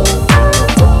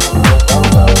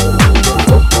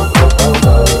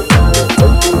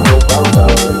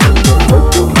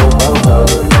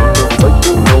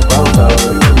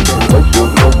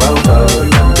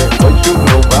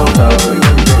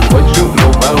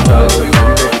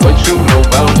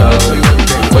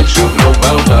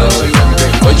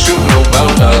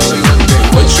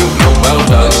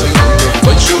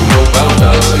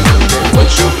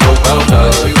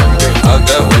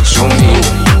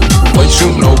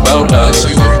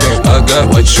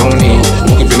 What you need,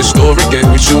 walk up in the store and get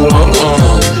what you want.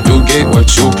 You get what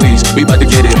you please. We bout to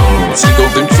get it on. Take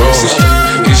off them drawers.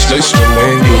 It's just you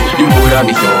and me. You know what I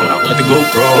be doing. I'm about to go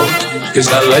broad. Cause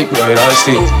I like what I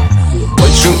see. What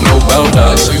you know about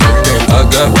us? I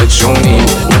got what you need.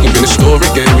 Walk up in the store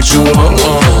and get what you want.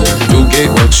 You get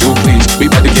what you please. We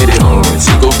bout to get it on.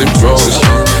 Take off them drawers.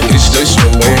 It's just you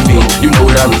and me. You know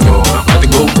what I be doing. I'm about to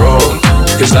go broad.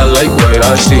 Cause I like what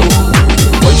I see.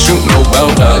 What you know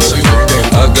about us?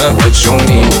 I got what you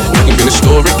need. You can in the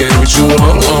store and get what you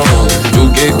want. You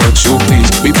get what you please.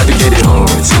 We bout to get it on.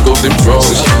 Take off them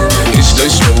drawers. It's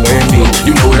just you and me.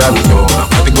 You know what I be doing. I'm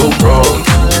about to go broad.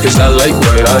 Cause I like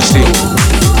what I see.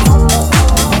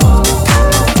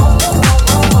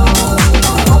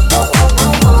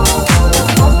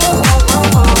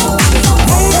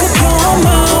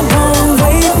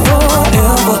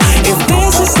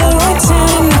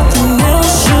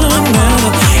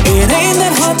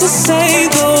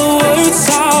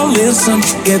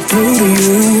 Get through to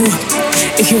you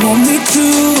if you want me to.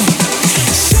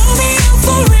 Show me I'm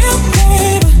for real,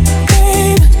 babe,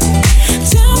 babe.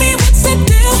 Tell me what's the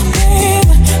deal, babe,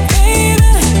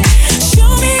 baby.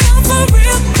 Show me I'm for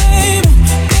real, babe,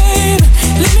 babe.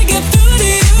 Let me get through to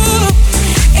you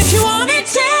if you want me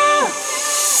to.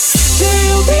 Do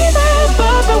you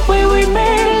remember the way we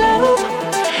made love?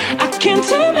 I can't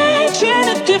imagine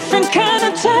a different kind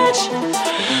of touch.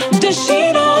 Does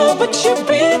she know what you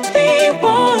really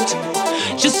want?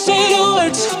 Just say the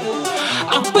words,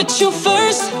 I'll put you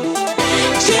first.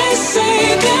 Just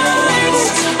say the words,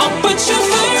 I'll put you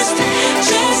first.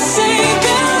 Just say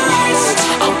the words,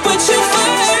 I'll put you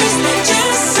first.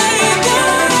 Just say the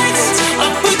words,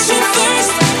 I'll put you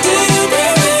first. Do you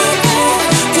remember?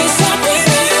 'Cause I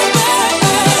remember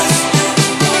us.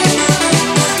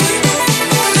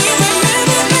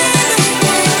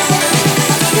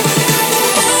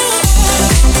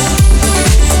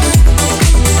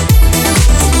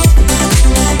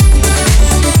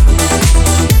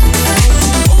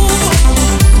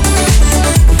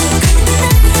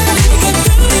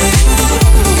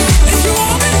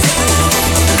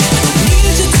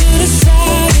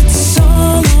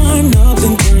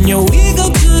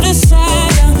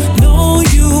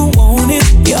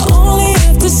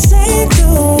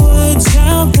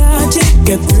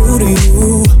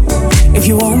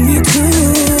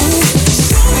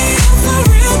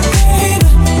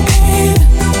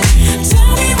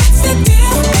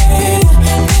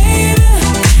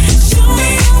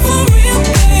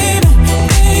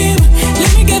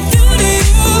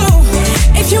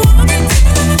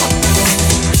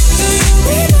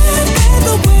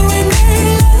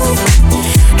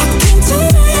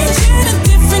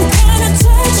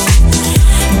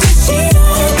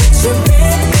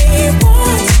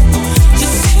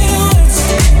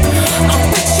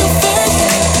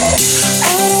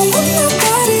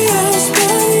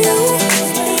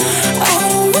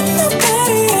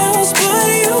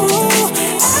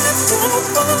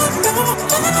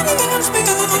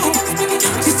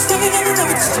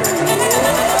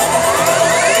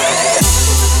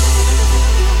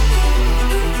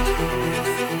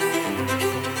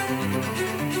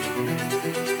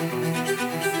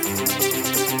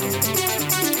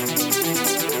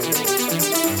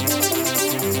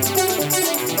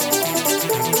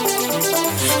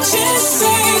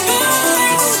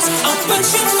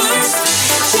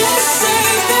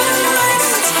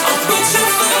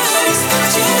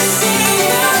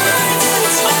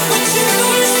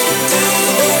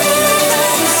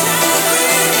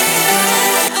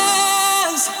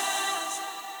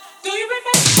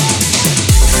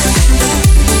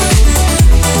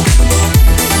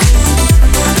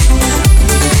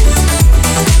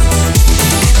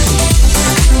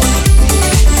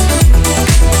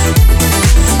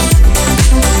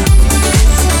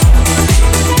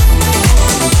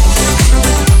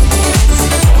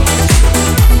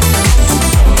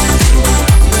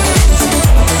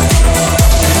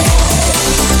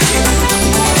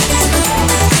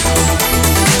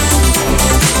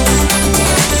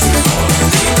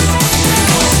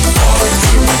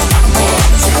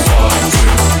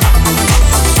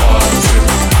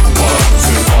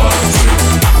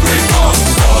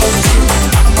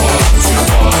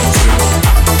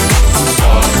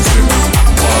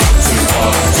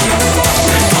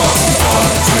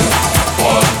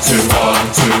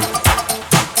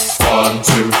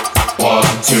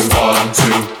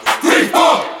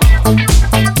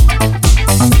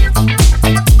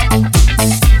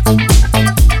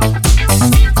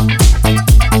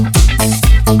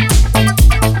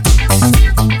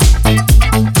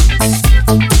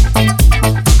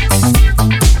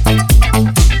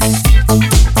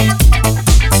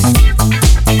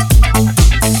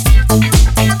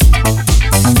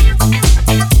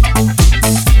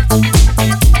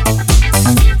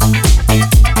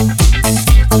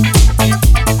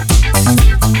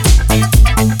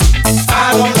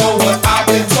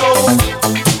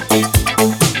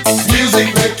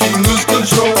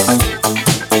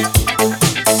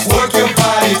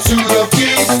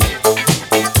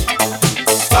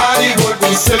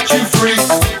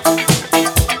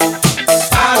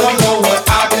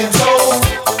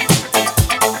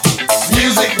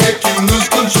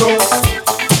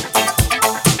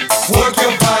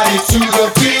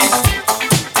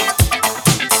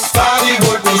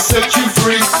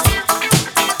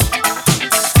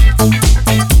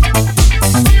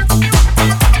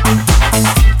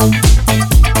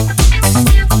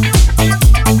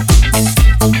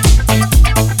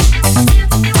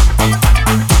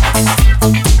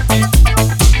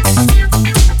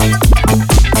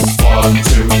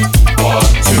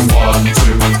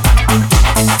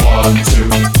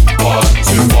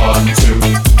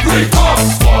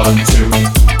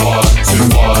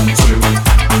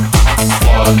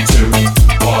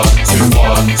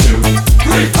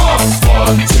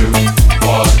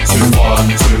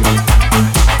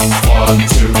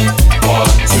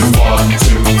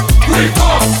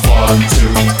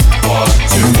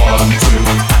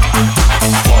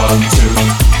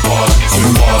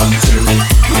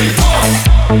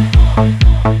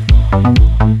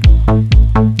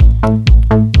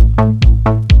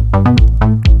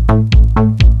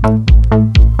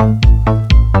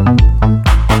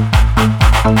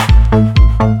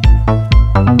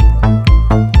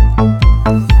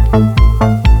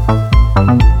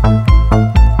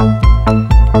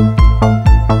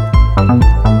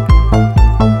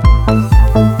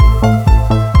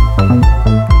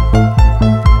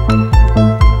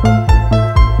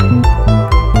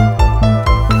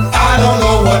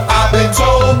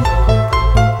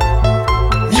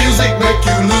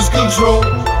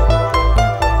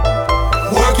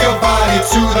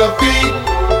 the beat.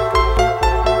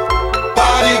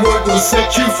 Body work will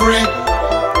set you free.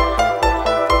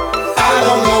 I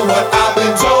don't know what I've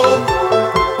been told.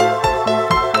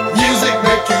 Music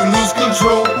make you lose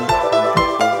control.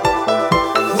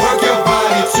 Work your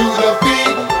body to the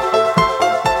beat.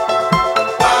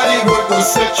 Body work will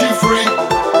set you free.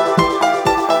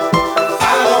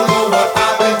 I don't know what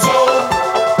I've been told.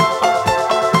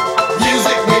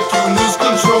 Music make you lose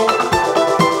control.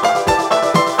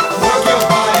 Work your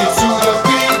body to the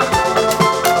beat.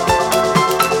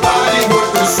 Body work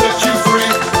will set you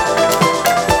free.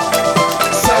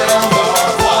 Sound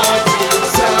of one,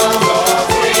 sound of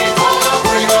three.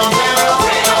 Bring on down,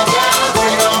 bring on down,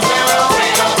 bring on down,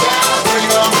 bring on down,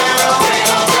 bring on down, bring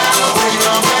on down, bring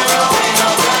on down, bring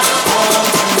on down.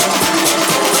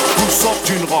 Vous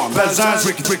sortez d'une ronde, Bazin,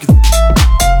 wicked, wicked.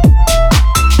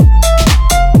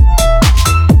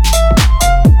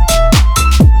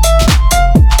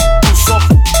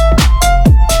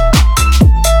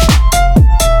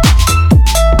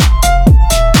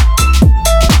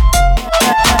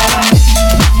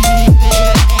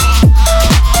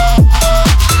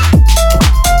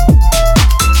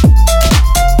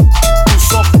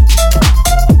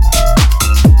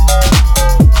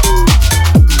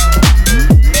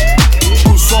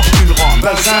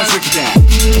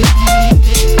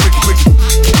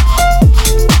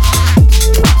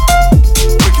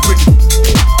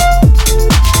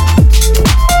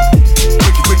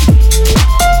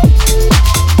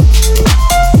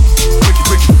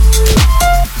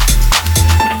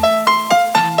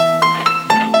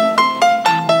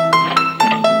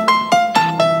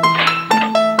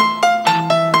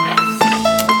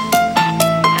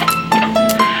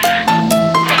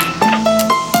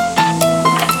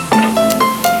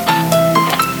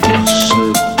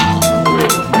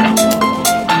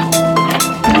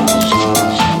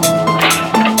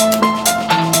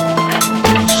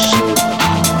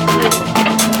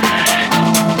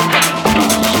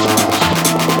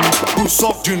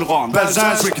 D'une ronde,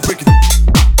 Bazin, wicked, wicked.